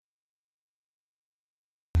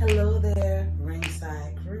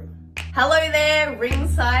Hello there,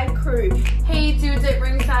 Ringside Crew. Hey dudes at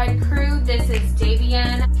Ringside Crew, this is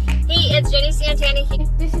Davian. Hey, it's Jenny Santana here.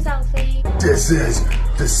 This is Alfie. This is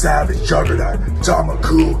the Savage Juggernaut,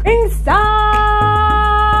 Tamaku. Inside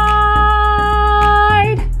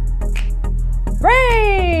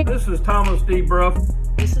Ring! This is Thomas D. Bruff.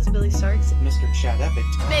 This is Billy Starks. Mr. Chad Epic.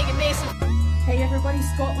 Megan Mason. Hey everybody,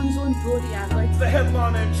 Scotland's own Brody Adler. The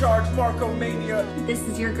headliner in charge, Marco Mania. This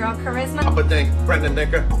is your girl Charisma. Papa Dink, Brendan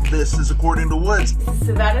Dicker. This is According to Woods. This is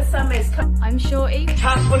Savannah Summers. I'm Shorty.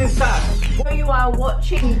 Tasman inside. You are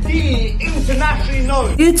watching The internationally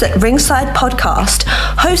known Dudes at Ringside podcast,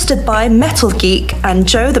 hosted by Metal Geek and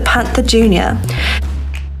Joe the Panther Jr.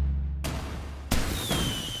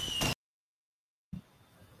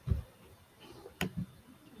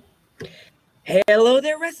 Hello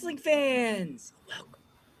there, wrestling fans! Welcome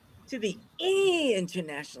to the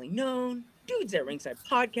internationally known Dudes at Ringside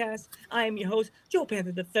podcast. I am your host, Joe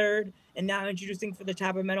Panther III, and now introducing for the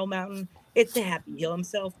top of Metal Mountain, it's the happy heel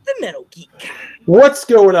himself, the Metal Geek. What's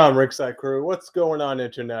going on, Ringside Crew? What's going on,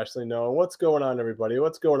 internationally known? What's going on, everybody?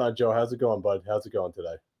 What's going on, Joe? How's it going, bud? How's it going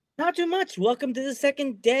today? Not too much. Welcome to the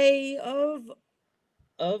second day of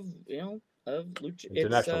Lucha.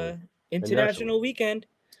 It's international weekend.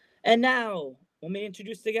 And now, want me to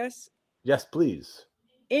introduce the guests? Yes, please.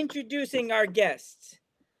 Introducing our guest,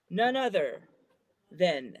 none other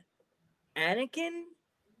than Anakin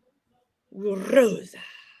Rosa.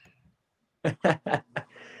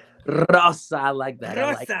 Rosa, I like that.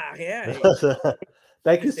 Rosa, yeah.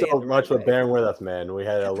 Thank you so much for bearing with us, man. We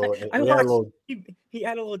had a little. He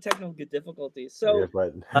had a little technical difficulties. So,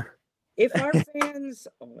 if our fans,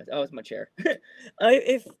 it's my chair.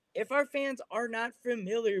 If our fans are not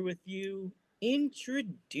familiar with you,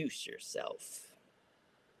 introduce yourself.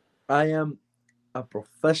 I am a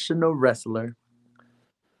professional wrestler.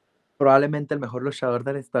 Probablemente el mejor luchador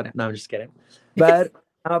de la historia. No, I'm just kidding. But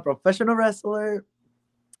I'm a professional wrestler.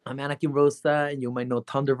 I'm Anakin Rosa, and you might know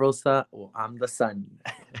Thunder Rosa. Well, I'm the son.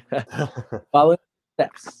 Follow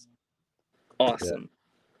steps. Awesome.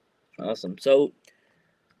 Yeah. Awesome. So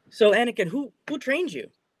Anakin, who trained you?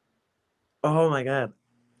 Oh my God.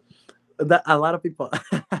 A lot of people.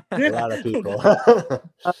 A lot of people.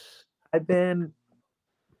 I've been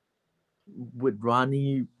with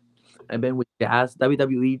Ronnie. I've been with Jazz,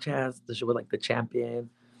 WWE Jazz, the show with like the champion.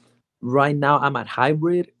 Right now, I'm at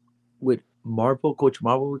Hybrid with Marvel, Coach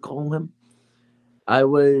Marvel, we call him.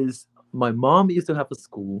 My mom used to have a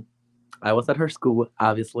school. I was at her school,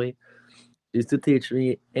 obviously. She used to teach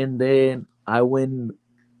me. And then I went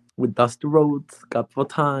with Dusty Rhodes a couple of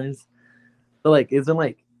times. So like, it's been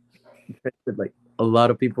like a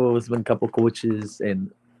lot of people. It's been a couple coaches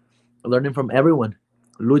and learning from everyone.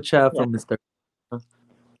 Lucha from Mr.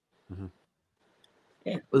 Mm-hmm.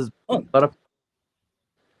 Yeah. It was a lot of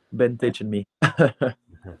been teaching me.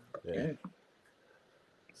 Yeah.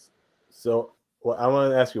 So, I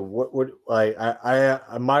want to ask you, what like I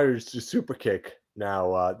admire your super kick.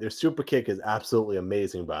 Now, their super kick is absolutely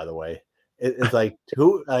amazing. By the way, it's like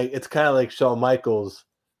it's kind of like Shawn Michaels,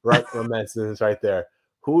 right? Romances right there.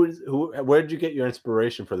 Where did you get your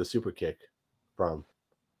inspiration for the super kick from?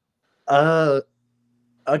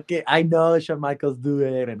 Okay, I know Shawn Michaels do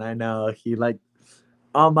it, and I know he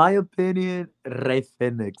on my opinion, Rey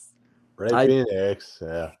Fenix. Phoenix,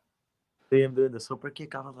 yeah. See him doing the super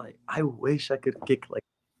kick. I was like, I wish I could kick like,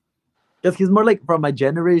 because he's more like from my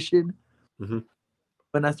generation. Mm-hmm.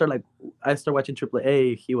 When I started watching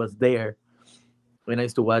AAA, he was there. When I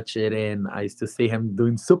used to watch it, and I used to see him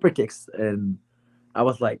doing super kicks, and I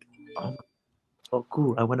was like, oh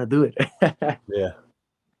cool, I want to do it. Yeah.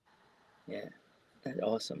 That's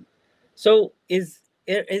awesome. So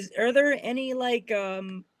are there any like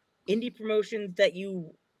indie promotions that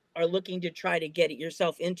you are looking to try to get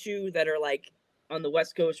yourself into that are like on the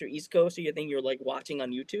West Coast or East Coast, or you think you're like watching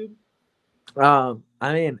on YouTube? I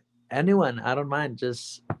mean, anyone, I don't mind.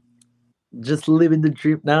 Just living the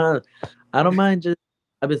dream. No, I don't mind. Just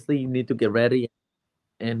obviously you need to get ready,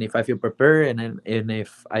 and if I feel prepared, and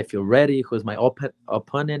if I feel ready, who's my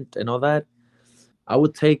opponent and all that, I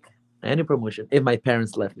would take any promotion if my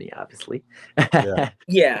parents let me, obviously.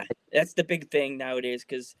 Yeah, that's the big thing nowadays,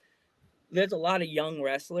 because there's a lot of young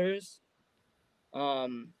wrestlers.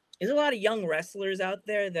 There's a lot of young wrestlers out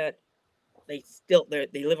there that they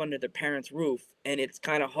live under their parents' roof, and it's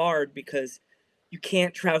kind of hard because you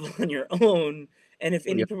can't travel on your own. And if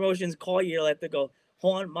any promotions call you, you'll have to go,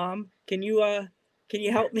 hold on, Mom, can you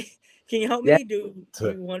help me? Can you help me? Do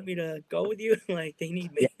you want me to go with you? Like, they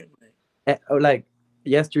need me. Like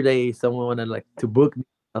yesterday, someone wanted to book me.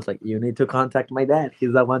 I was like, you need to contact my dad.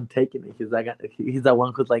 He's the one taking it. He's the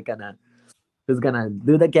one who's gonna who's gonna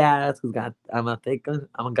do the gas, I'm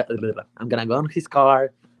gonna go on his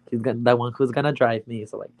car, the one who's gonna drive me.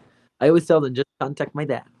 So like I always tell them just contact my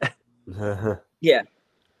dad. Yeah.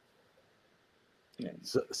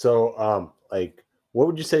 So like what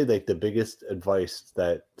would you say like the biggest advice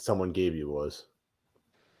that someone gave you was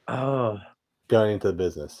Oh, going into the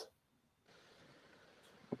business?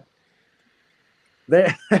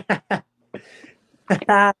 there.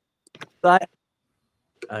 So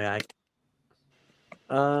I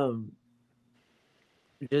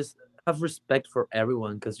just have respect for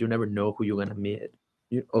everyone because you never know who you're gonna meet,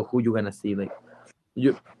 or who you're gonna see. Like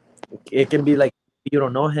you, it can be like you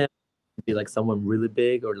don't know him, be like someone really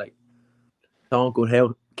big, or like someone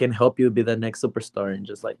can help you be the next superstar, and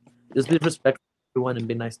just be respectful to everyone and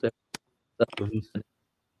be nice to everyone.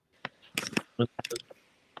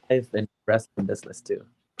 Life and wrestling business too.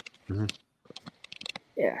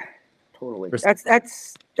 Yeah, totally. Respect.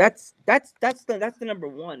 That's the number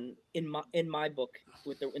one in my book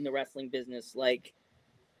in the wrestling business. Like,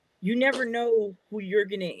 you never know who you're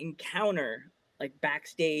gonna encounter, like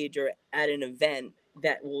backstage or at an event,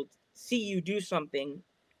 that will see you do something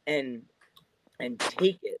and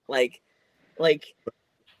take it. Like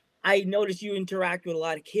I noticed you interact with a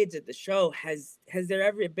lot of kids at the show. Has there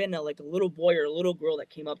ever been a little boy or a little girl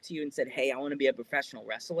that came up to you and said, "Hey, I want to be a professional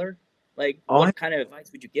wrestler"? Like, what kind of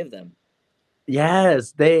advice would you give them?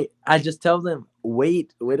 Yes, I just tell them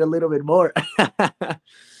wait a little bit more.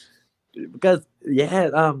 Because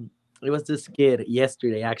it was this kid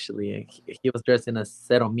yesterday actually. He was dressed in a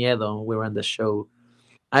Cero Miedo. We were on the show.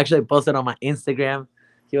 I actually posted on my Instagram.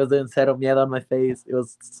 He was doing Cero Miedo on my face. It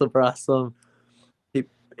was super awesome.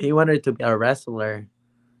 He wanted to be a wrestler,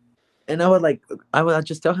 and I would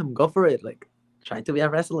just tell him, go for it. Like, try to be a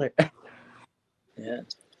wrestler. Yeah.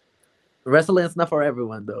 Wrestling is not for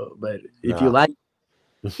everyone though, but if you like,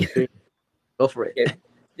 go for it.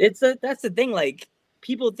 That's the thing. Like,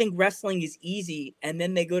 people think wrestling is easy, and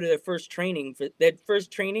then they go to their first training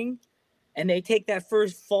and they take that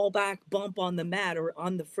first fallback bump on the mat or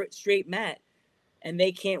on the straight mat, and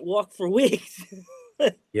they can't walk for weeks.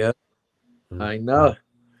 Yeah, I know.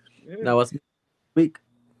 That was week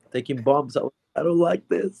taking bumps. I don't like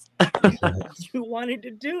this. You wanted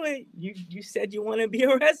to do it. You said you want to be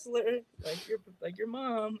a wrestler, like your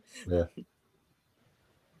mom. Yeah.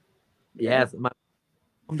 Yes, I want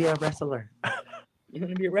to be a wrestler. You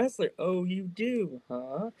want to be a wrestler? Oh, you do,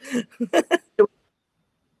 huh?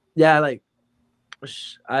 Yeah, like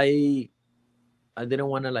I didn't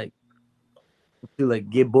want to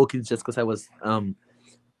get bookings just because I was a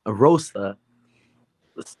roster.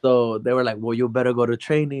 So they were like, well, you better go to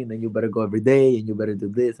training and you better go every day and you better do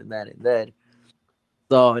this and that and that.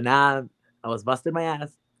 So now I was busting my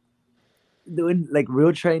ass doing like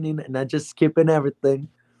real training and not just skipping everything.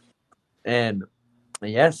 And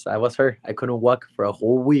yes, I was hurt. I couldn't walk for a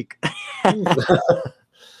whole week.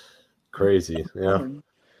 Crazy. Yeah.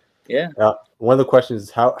 Yeah. One of the questions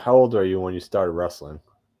is how old are you when you started wrestling?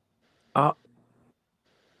 Well,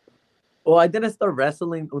 I didn't start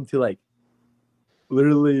wrestling until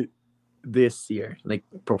literally this year, like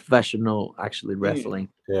professional actually wrestling.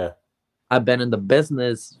 Yeah. I've been in the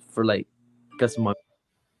business for because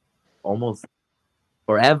almost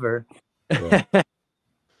forever. Yeah.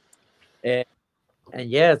 and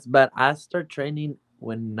yes, but I started training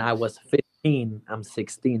when I was 15. I'm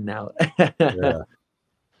 16 now. Yeah.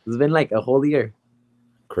 It's been like a whole year.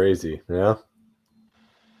 Crazy. Yeah.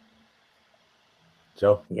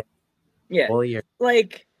 Joe? Yeah. Whole year.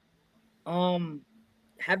 Like,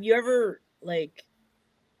 have you ever this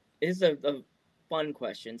is a fun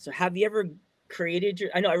question. So have you ever created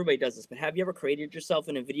I know everybody does this, but have you ever created yourself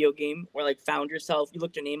in a video game, or found yourself, you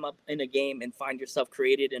looked your name up in a game and find yourself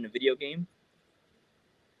created in a video game?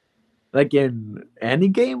 Like in any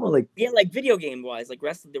game, or video game wise, the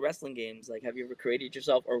wrestling games. Like, have you ever created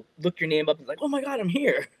yourself or looked your name up and oh my god, I'm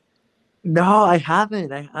here? No, I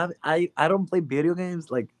haven't. I don't play video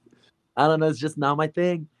games. I don't know, it's just not my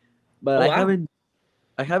thing. But wow.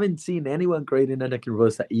 I haven't seen anyone creating an Anakin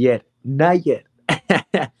Rosa yet. Not yet.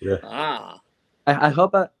 Yeah. I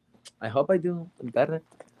hope I do better.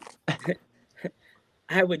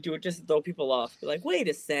 I would do it just to throw people off. Be like, wait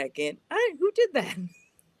a second, who did that?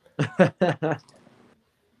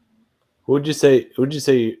 Who would you say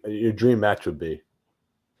your dream match would be?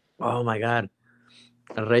 Oh my god,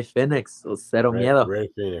 Rey Fenix or Cero Miedo. Rey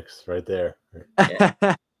Fenix, right there.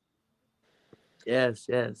 Yeah.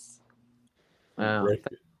 Yes. All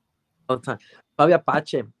the time. Fabi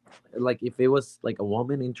Apache, if it was a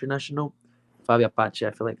woman international, Fabi Apache,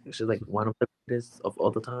 I feel like she's one of the greatest of all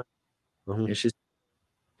the time. Mm-hmm. And she's,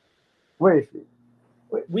 where is she?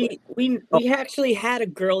 We actually had a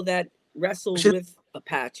girl that wrestled with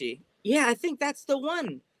Apache. Yeah, I think that's the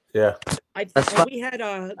one. Yeah. We had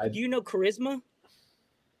do you know Charisma?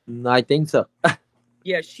 I think so.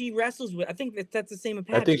 Yeah, she wrestles with. I think that's the same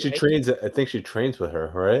Apache. I think she right? trains. I think she trains with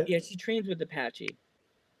her, right? Yeah, she trains with Apache.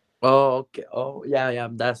 Oh, okay. Oh, yeah.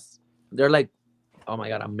 They're like, oh my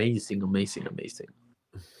god, amazing.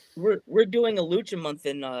 We're doing a Lucha month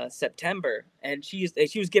in September, and she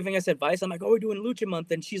was giving us advice. I'm like, oh, we're doing Lucha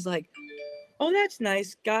month, and she's like, oh, that's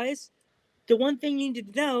nice, guys. The one thing you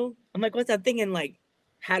need to know. I'm like, what's that? Thinking like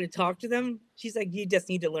how to talk to them. She's like, you just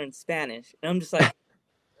need to learn Spanish, and I'm just like,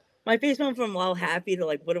 my face went from all happy to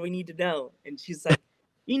like, what do we need to know? And she's like,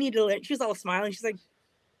 you need to learn. She was all smiling. She's like,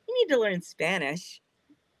 you need to learn Spanish,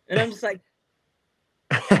 and I'm just like,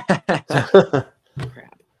 crap.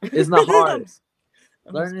 It's not hard.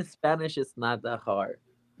 Learning Spanish is not that hard.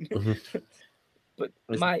 But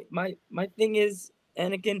my thing is,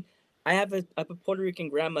 Anakin, I have a Puerto Rican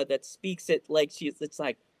grandma that speaks it like it's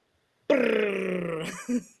like.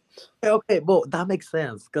 Okay, well that makes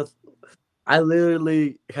sense because I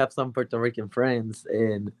literally have some Puerto Rican friends,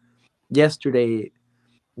 and yesterday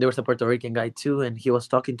there was a Puerto Rican guy too, and he was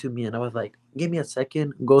talking to me, and I was like, "Give me a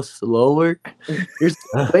second, go slower."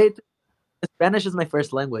 Wait, Spanish is my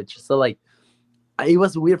first language, so like. It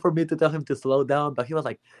was weird for me to tell him to slow down, but he was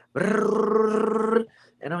like, and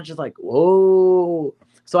I was just like, whoa.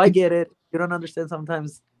 So I get it. You don't understand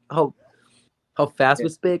sometimes how fast we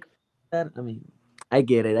speak. I mean, I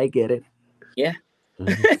get it. Yeah.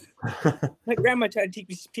 My grandma tried to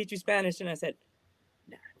teach me Spanish, and I said,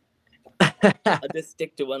 nah. I'll just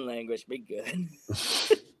stick to one language. Be good.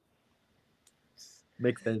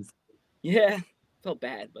 Makes sense. Yeah. Felt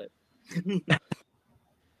bad, but...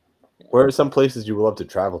 Where are some places you would love to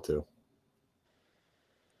travel to?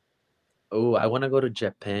 Oh, I want to go to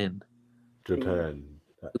Japan. Japan.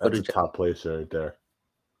 That's a top place right there.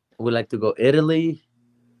 We like to go Italy.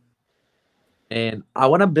 And I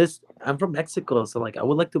want to visit. I'm from Mexico, so like I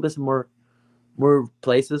would like to visit more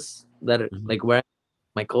places that are like where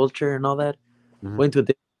my culture and all that. Going to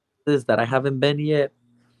places that I haven't been yet.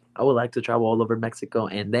 I would like to travel all over Mexico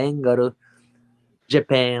and then go to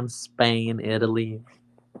Japan, Spain, Italy,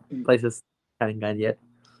 places I haven't gone yet.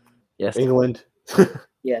 Yes, England.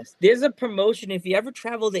 Yes, there's a promotion. If you ever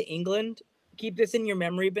travel to England, keep this in your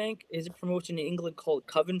memory bank. There's a promotion in England called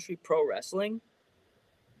Coventry Pro Wrestling.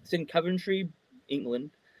 It's in Coventry,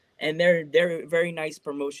 England, and they're a very nice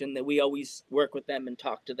promotion that we always work with them and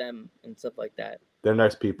talk to them and stuff like that. They're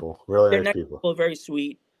nice people, really nice people. Very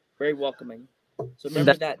sweet, very welcoming. So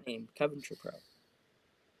remember that name, Coventry Pro.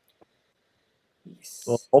 Yes.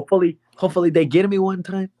 Well, hopefully they get me one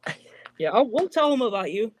time. Yeah, we'll tell them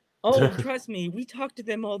about you. Oh, trust me, we talk to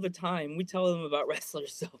them all the time. We tell them about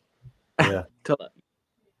wrestlers. So yeah.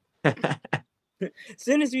 As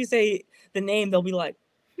soon as we say the name, they'll be like,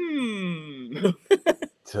 Yeah.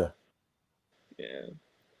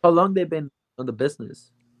 How long they been on the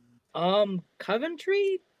business?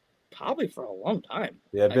 Coventry, probably for a long time.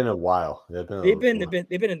 Yeah, it's been a while. They've been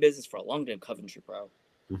in business for a long time. Coventry Pro.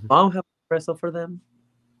 Mom have wrestle for them.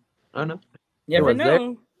 I don't know. You never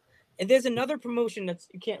know. And there's another promotion that's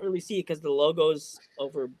you can't really see it because the logo's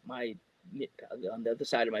over on the other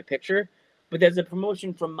side of my picture. But there's a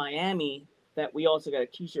promotion from Miami that we also got a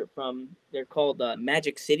T-shirt from. They're called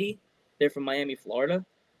Magic City. They're from Miami, Florida.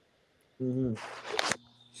 I'm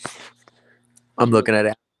looking at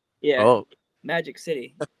it. Yeah. Oh, Magic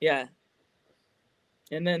City. Yeah.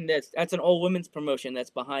 And then that's an all women's promotion that's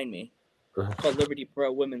behind me. Called Liberty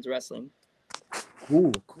Pro Women's Wrestling.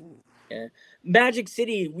 Ooh, cool. Yeah. Magic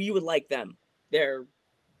City, we would like them.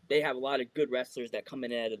 They have a lot of good wrestlers that come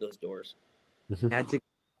in and out of those doors.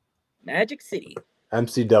 Magic City.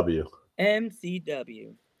 MCW.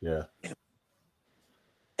 Yeah.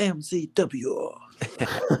 MCW.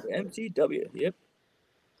 MCW. Yep.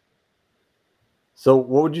 So,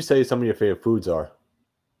 what would you say some of your favorite foods are?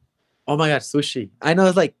 Oh my god, sushi. I know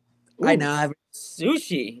it's like, Ooh, I know.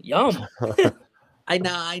 Sushi. Yum. I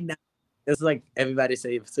know. It's like everybody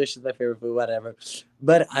say sushi is my favorite food, whatever.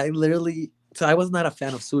 But I was not a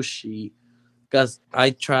fan of sushi because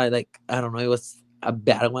I tried it was a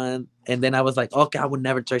bad one. And then I was like, okay, I would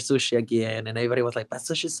never try sushi again. And everybody was like, but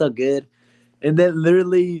sushi's so good. And then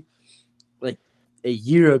literally like a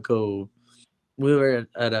year ago, we were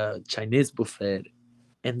at a Chinese buffet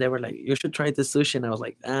and they were like, you should try the sushi. And I was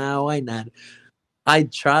like, why not? I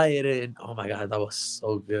tried it and oh my god, that was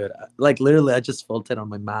so good. Like literally I just felt it on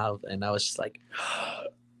my mouth and I was just like,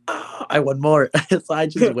 I want more. So I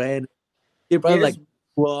just went. You probably like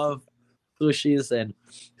 12 sushis and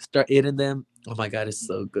start eating them. Oh my god, it's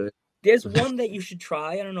so good. There's one that you should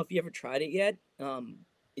try. I don't know if you ever tried it yet.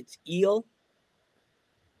 It's eel.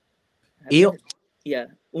 Have you Eel? ever- Yeah,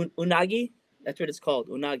 unagi. That's what it's called,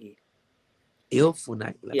 unagi. Eel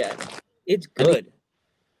funai. Yeah, it's good.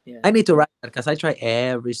 Yeah, I need to write that because I try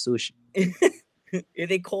every sushi.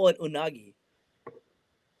 they call it unagi.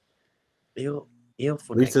 Eel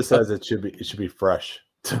funai. Lisa says it should be fresh.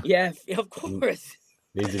 Yeah, of course.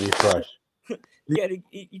 Needs to be fresh. Yeah,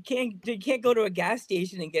 you can't go to a gas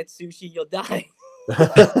station and get sushi. You'll die.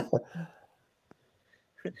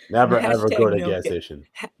 Never ever go to a Hashtag no gas ga- station.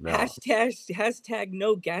 No. Hashtag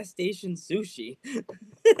no gas station sushi.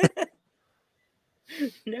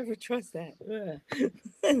 Never trust that.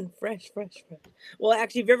 Ugh. fresh. Well,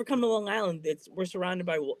 actually, if you ever come to Long Island, they're surrounded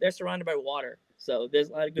by water, so there's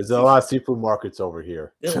a lot of good. There's a lot of seafood markets over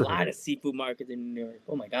here. There's a lot of seafood markets in New York.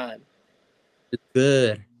 Oh my god. It's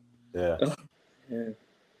good. Yeah. Yeah.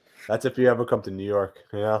 That's if you ever come to New York,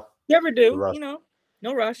 you know? You ever do? Rush. You know,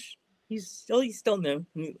 no rush. He's still new.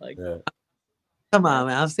 Like Yeah. Come on,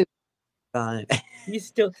 man. I'm still fine. he's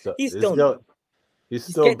still So he's it's still new. He's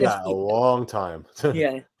still getting his got a feet- long time.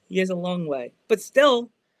 Yeah, he has a long way. But still, if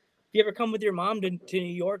you ever come with your mom to New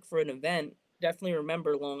York for an event, definitely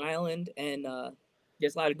remember Long Island, and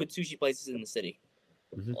there's a lot of good sushi places in the city.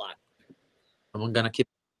 Mhm. A lot. I'm gonna keep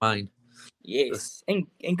in mind. Yes, and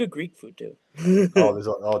good Greek food too. Oh, there's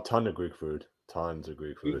a ton of Greek food. Tons of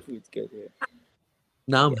Greek Greek food. food's good here.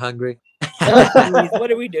 Now I'm hungry. What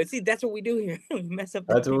do we do? See, that's what we do here. We mess up.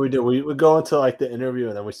 That's what we do. We go into like the interview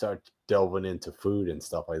and then we start delving into food and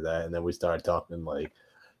stuff like that. And then we start talking like,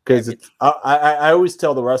 because I always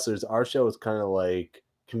tell the wrestlers our show is kind of like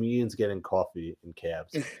comedians getting coffee in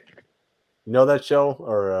cabs. You know that show,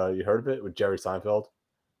 or you heard of it with Jerry Seinfeld?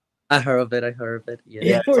 I heard of it. Yeah.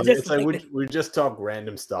 Yeah, we're it's just like like we just talk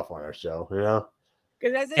random stuff on our show, you know?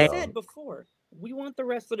 Because as I Hey. said before, we want the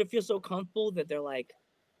wrestler to feel so comfortable that they're like,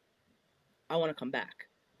 I want to come back.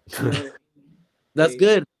 That's They-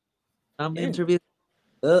 good. I'm Yeah. interviewing.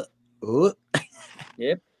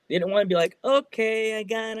 Yep. They don't want to be like, okay, I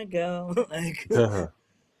gotta go. Like,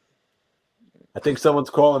 I think someone's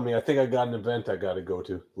calling me. I think I got an event I got to go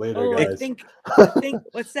to later, oh, guys. I think,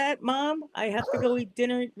 what's that, Mom? I have to go eat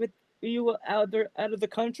dinner with you out of the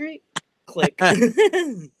country. Click.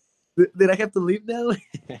 Did I have to leave now?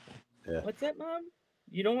 What's that, Mom?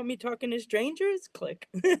 You don't want me talking to strangers? Click.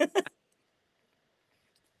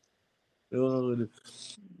 Oh,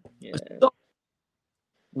 Yeah. so,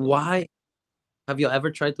 why have you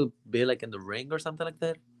ever tried to be like in the ring or something like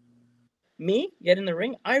that? Me get in the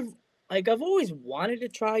ring. I've always wanted to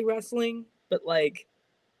try wrestling, but like,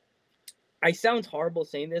 I sound horrible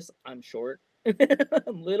saying this. I'm short.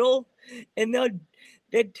 I'm little, and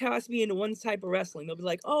they'd toss me into one type of wrestling. They'll be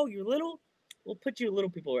like, "Oh, you're little. We'll put you in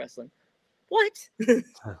little people wrestling." What?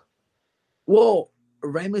 Whoa,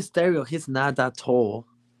 Rey Mysterio, he's not that tall,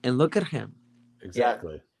 and look at him.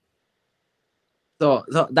 Exactly. So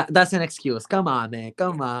that's an excuse. Come on, man.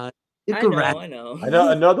 Come on. You I could know. rap. I know. I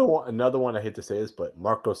know another one. I hate to say this, but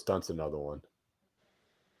Marco Stunt's another one.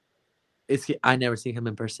 Is he? I never seen him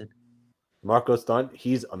in person. Marco Stunt,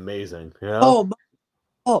 he's amazing. You know?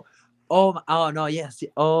 Oh no, yes.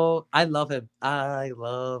 Oh, I love him.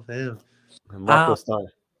 Marco Stunt.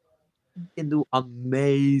 He can do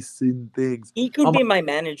amazing things. He could Oh, be my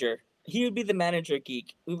manager. He would be the manager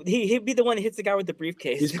geek. He'd be the one that hits the guy with the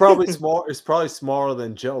briefcase. He's probably small. He's probably smaller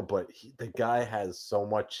than Joe, but the guy has so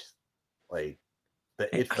much, like,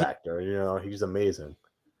 the it factor. You know, he's amazing.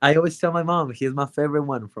 I always tell my mom he's my favorite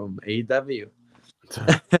one from AEW.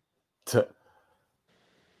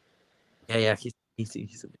 Yeah, he's amazing.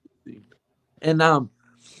 And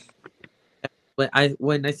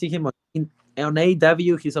when I see him on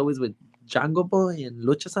AEW, he's always with Jungle Boy and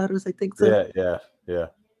Luchasaurus, I think so. Yeah.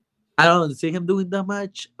 I don't see him doing that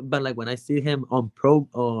much, but like when I see him on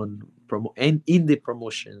indie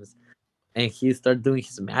promotions, and he start doing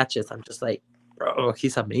his matches, I'm just like, bro,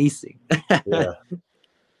 he's amazing. Yeah.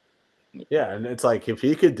 Yeah, and it's like if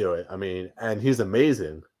he could do it, I mean, and he's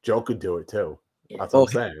amazing. Joe could do it too. That's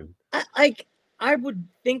what I'm saying. I would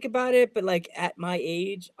think about it, but like at my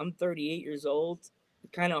age, I'm 38 years old.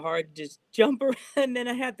 Kind of hard to just jump around, and then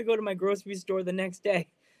I have to go to my grocery store the next day.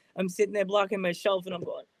 I'm sitting there blocking my shelf, and I'm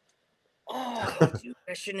going, "Oh, dude,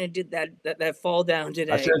 I shouldn't have did that fall down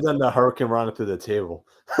today. I should have done the Hurricane Rana through the table.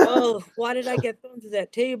 Oh, why did I get thrown to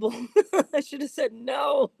that table? I should have said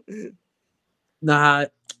no." Nah,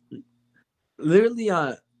 literally,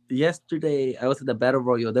 yesterday I was at the Battle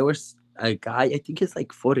Royal. There was a guy, I think he's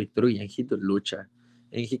like 43, and he do lucha,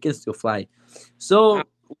 and he can still fly. So,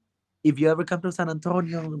 if you ever come to San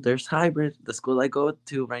Antonio, there's Hybrid, the school I go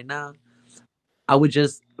to right now. I would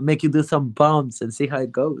just make you do some bumps and see how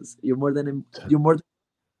it goes. You're more than.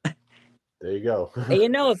 There you go. Hey,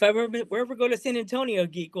 if we ever go to San Antonio,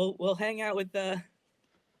 Geek, we'll hang out with Anakin.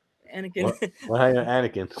 We'll hang out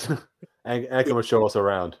Anakin. Anakin will show us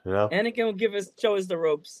around. Anakin will show us the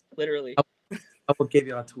ropes, literally. I will give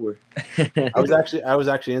you a tour. I was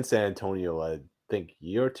actually in San Antonio. I think a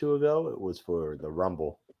year or two ago. It was for the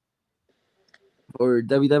Rumble. For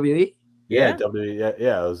WWE. Yeah.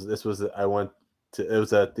 Yeah. I went to. It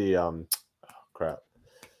was at the crap.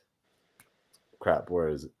 Where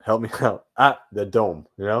is it? Help me out. The Dome.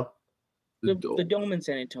 The Dome in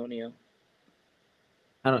San Antonio.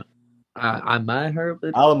 I might have heard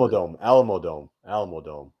it. Alamo Dome.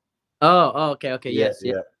 Oh, okay. Yes.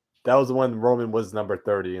 Yeah. That was the one Roman was number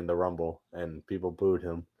 30 in the Rumble, and people booed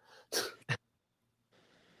him.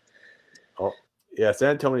 Oh, yeah. San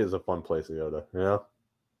Antonio is a fun place to go to.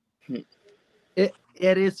 It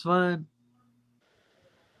is fun.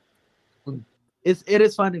 It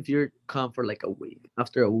is fun if you're calm for like a week.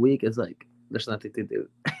 After a week, it's like there's nothing to do.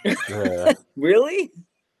 Yeah. Really?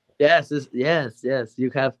 Yes. You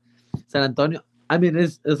have San Antonio. I mean,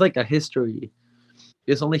 it's like a history.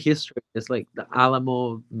 It's only history. It's like the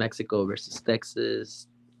Alamo, Mexico versus Texas,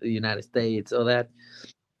 the United States, all that.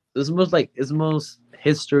 It's most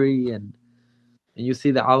history, and you see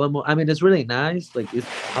the Alamo. I mean, it's really nice. Like, it's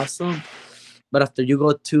awesome. But after you go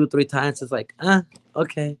 2-3 times, it's like,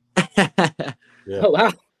 okay. Yeah. Oh,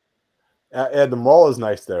 wow. And the mall is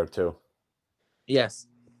nice there too. Yes.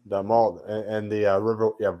 The mall and the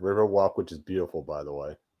River Walk, which is beautiful, by the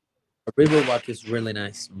way. River Walk is really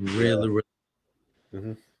nice. Really.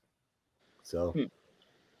 Mm-hmm. So.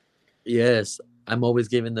 Yes, I'm always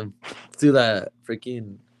giving them to the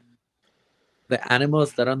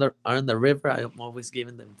animals that are on the river. I'm always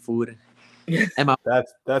giving them food.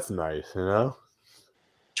 That's nice, Travel.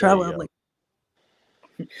 I'm like,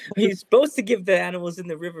 he's supposed to give the animals in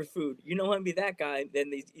the river food. You don't want to be that guy.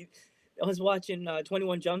 Then I was watching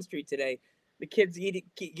 21 Jump Street today. The kids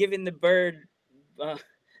giving the bird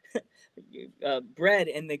bread,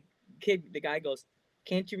 and the guy goes,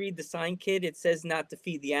 "Can't you read the sign, kid? It says not to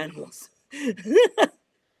feed the animals."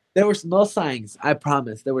 There was no signs. I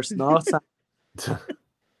promise. There was no signs.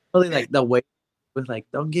 Only like the way was like,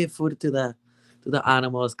 don't give food to the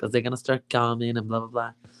animals because they're gonna start coming and blah blah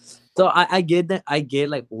blah. So I get that. I get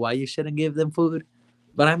like why you shouldn't give them food,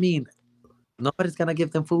 but I mean, nobody's gonna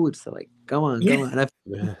give them food. So like, come on.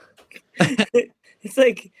 It's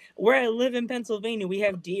like where I live in Pennsylvania, we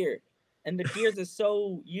have deer, and the deers are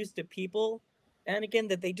so used to people, and again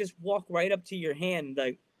that they just walk right up to your hand.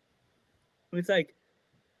 Like, it's like,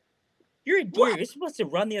 you're a deer. You're supposed to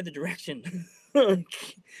run the other direction. You're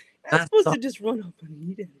supposed to just run up and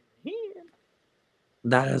eat it.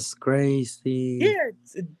 That's crazy. Yeah,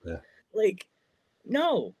 like,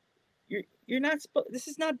 no, you're not supposed. This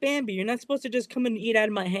is not Bambi. You're not supposed to just come and eat out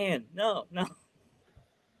of my hand. No.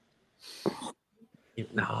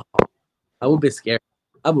 No, I would be scared.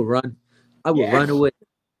 I would run. I would run away.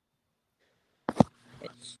 Do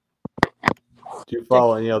you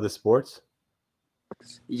follow any other sports?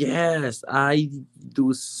 Yes, I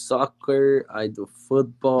do soccer. I do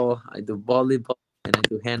football. I do volleyball, and I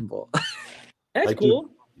do handball. That's like, cool.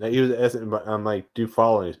 I'm like, do you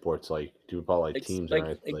follow any sports? Like, do you follow like teams or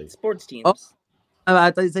anything? Like sports teams? Oh, I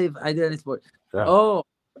thought you said if I did any sport. Yeah. Oh,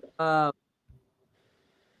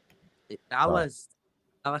 Dallas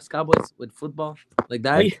Cowboys with football like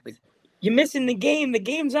that. You're missing the game. The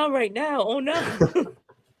game's on right now. Oh no!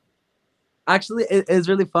 Actually, it's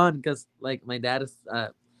really fun because like my dad is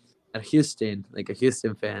at Houston, like a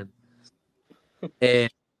Houston fan, and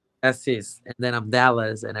that's his. And then I'm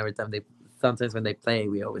Dallas, and every time sometimes when they play,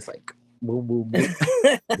 we always like boom, boom, boom.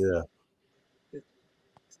 Yeah, it's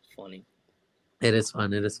funny. It is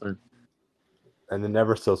fun. And the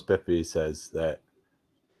Never So Spiffy says that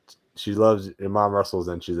she loves your mom wrestles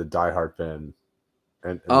and she's a diehard fan.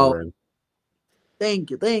 And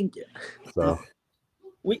thank you. So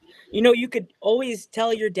you could always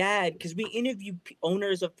tell your dad, because we interview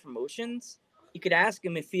owners of promotions. You could ask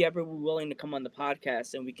him if he ever were willing to come on the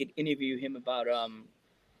podcast, and we could interview him about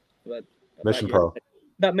Mission Pro.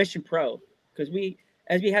 About Mission Pro, because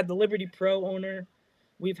as we had the Liberty Pro owner,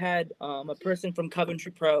 we've had a person from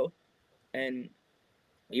Coventry Pro, and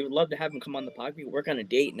we would love to have him come on the podcast. We work on a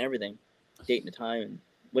date and everything, date and a time, and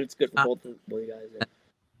what it's good for both of you guys.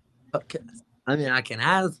 Okay. I mean, I can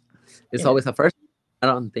ask. It's always a first. I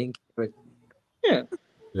don't think. Yeah.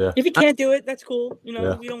 If he can't do it, that's cool. We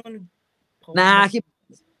don't want to. Nah, he's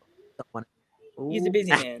a busy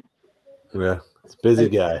man. Yeah, it's a busy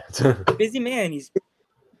guy. Busy man. He's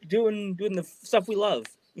doing the stuff we love.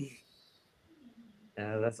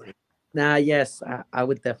 That's nah. Yes, I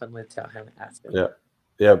would definitely tell him. Ask him. Yeah,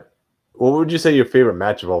 yeah. What would you say your favorite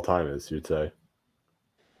match of all time is? You'd say.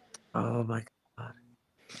 Oh my god.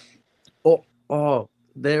 Oh,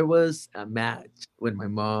 there was a match with my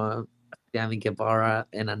mom, Sammy Guevara,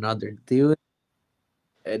 and another dude,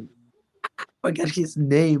 and I forgot his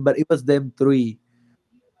name, but it was them three.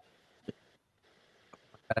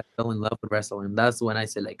 I fell in love with wrestling. That's when I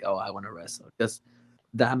said like, oh, I want to wrestle because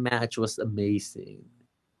that match was amazing.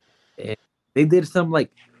 And they did some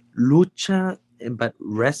like lucha but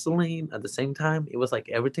wrestling at the same time. It was like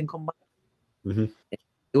everything combined. Mm-hmm.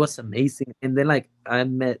 It was amazing. And then like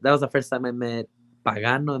that was the first time I met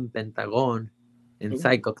Pagano and Pentagon in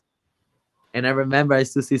Psycho Clown. And I remember I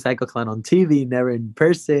used to see Psycho Clown on TV, never in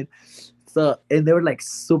person. So and they were like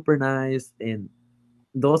super nice, and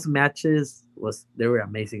those matches they were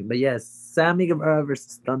amazing. But yes, Sammy Guevara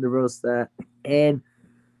versus Thunder Rosa, and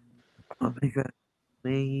oh my god,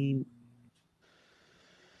 name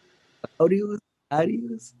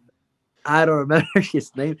Arius. I don't remember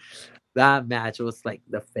his name. That match was like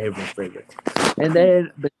the favorite. And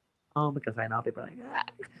then because I know people are like,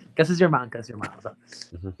 because it's your mom. So.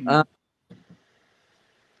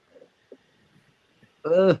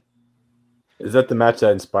 Is that the match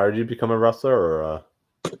that inspired you to become a wrestler, or?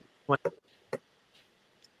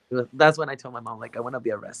 That's when I told my mom like I want to be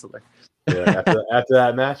a wrestler. Yeah, after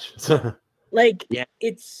that match. Like yeah,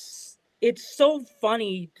 it's so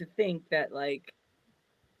funny to think that like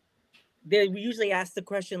we usually ask the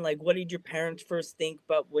question like, what did your parents first think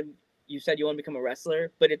about when you said you want to become a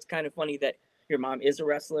wrestler? But it's kind of funny that your mom is a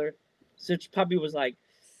wrestler, so she probably was like,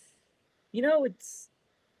 it's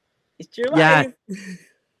your life.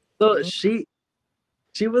 So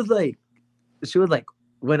she was like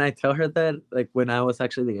when I tell her that, like when I was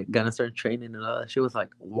actually gonna start training and all that, she was like,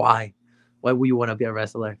 why would you want to be a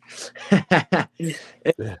wrestler?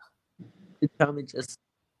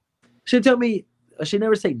 She told me she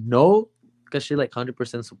never say no because she like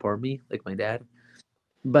 100% support me like my dad,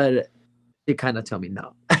 but she kind of told me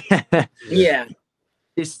no. Yeah,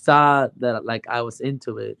 she saw that like I was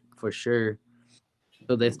into it for sure,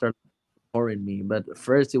 so they started supporting me. But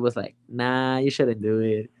first it was like, nah, you shouldn't do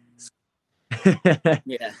it.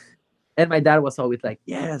 Yeah. And my dad was always like,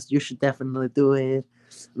 yes, you should definitely do it.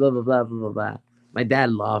 Blah blah blah blah blah. My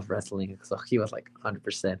dad loved wrestling, so he was like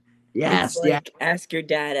 100%. Yes, it's like ask your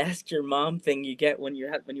dad, ask your mom thing you get when you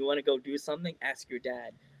want to go do something. Ask your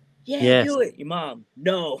dad. Yeah, yes. Do it. Your mom,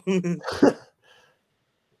 no.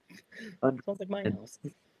 Sounds like my house.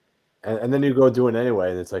 And then you go do it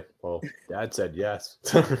anyway, and it's like, well, Dad said yes.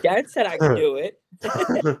 Dad said I could do it.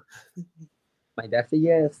 My dad said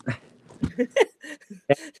yes.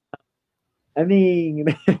 I mean,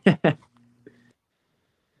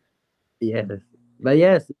 yes, but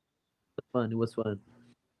yes, it was fun.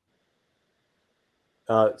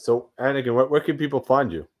 So Anakin, where can people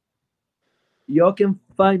find you? Y'all can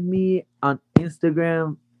find me on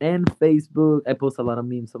Instagram and Facebook. I post a lot of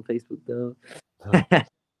memes on Facebook though.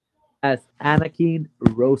 As Anakin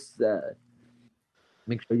Rosa.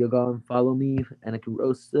 Make sure you go and follow me, Anakin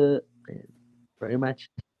Rosa, and pretty much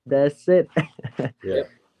that's it. Yeah.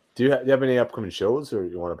 Do you have any upcoming shows or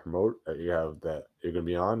you want to promote that you have that you're gonna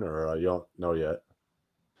be on, or you don't know yet?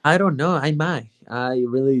 I don't know. I might. I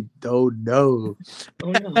really don't know.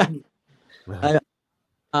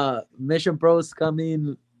 Mission Pro's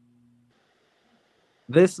coming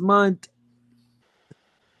this month.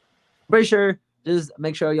 Pretty sure. Just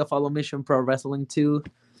make sure you follow Mission Pro Wrestling too,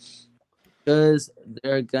 because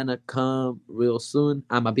they're gonna come real soon.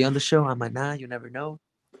 I might be on the show. I might not. You never know.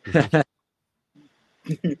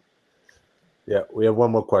 Yeah, we have one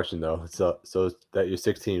more question though. So that you're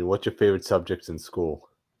 16. What's your favorite subjects in school?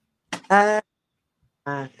 I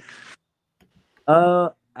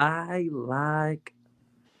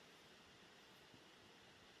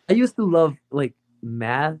used to love like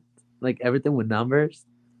math, like everything with numbers.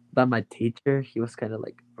 But my teacher, he was kind of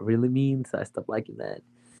like really mean, so I stopped liking that.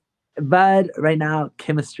 But right now,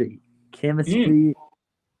 chemistry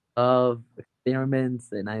of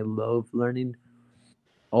experiments, and I love learning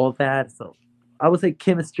all that. So I would say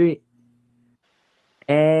chemistry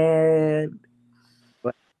and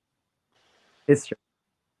history.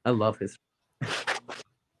 I love history.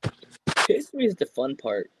 History is the fun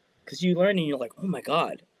part because you learn and you're like, oh my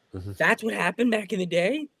god, that's what happened back in the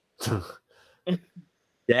day.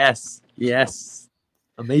 Yes,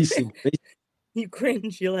 amazing. You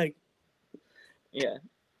cringe. You're like, yeah.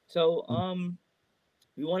 So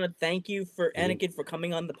we want to thank you for Anakin for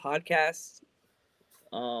coming on the podcast.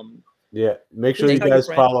 Yeah, make sure you guys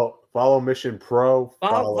follow Mission Pro.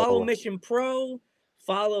 Follow Mission Pro.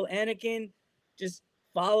 Follow Anakin. Just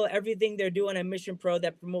follow everything they're doing at Mission Pro.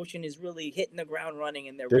 That promotion is really hitting the ground running,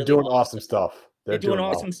 and they're They're really doing awesome stuff. They're doing well.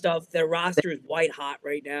 awesome stuff. Their roster is white hot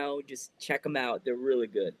right now. Just check them out. They're really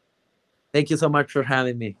good. Thank you so much for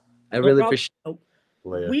having me. I No really problem. appreciate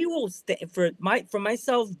Later. We will stay for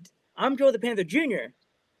myself. I'm Joe the Panther Jr.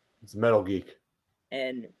 It's Metal Geek.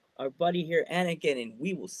 and our buddy here, Anakin, and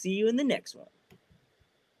we will see you in the next one.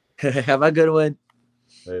 it. Have a good one.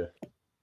 Later.